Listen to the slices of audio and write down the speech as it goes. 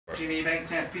Jimmy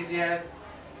Bankstown physio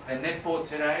and netball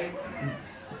today.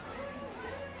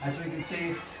 As we can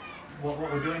see, what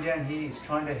we're doing down here is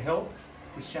trying to help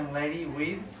this young lady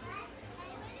with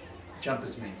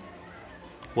jumper's knee.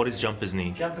 What is jumper's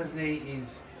knee? Jumper's knee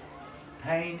is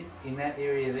pain in that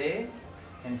area there,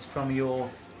 and it's from your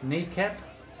kneecap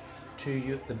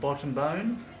to the bottom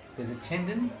bone. There's a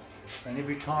tendon, and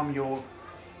every time you're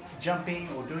jumping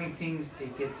or doing things,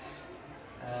 it gets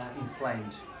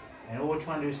inflamed. And all we're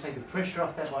trying to do is take the pressure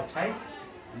off that by tape.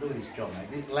 And look at this job,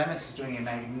 mate. Lamis is doing a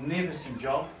magnificent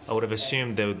job. I would have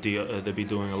assumed they'd be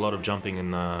doing a lot of jumping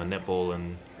and netball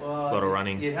and a lot of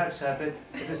running. You'd hope so, but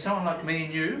if it's someone like me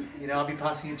and you, I'll be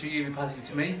passing it to you, you'll be passing it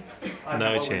to me. I don't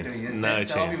know what we're doing. No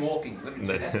so chance. I'll be walking. Let me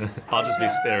tell you that. I'll just be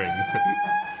staring.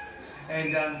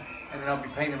 and then I'll be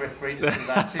paying the referee just for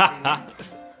that.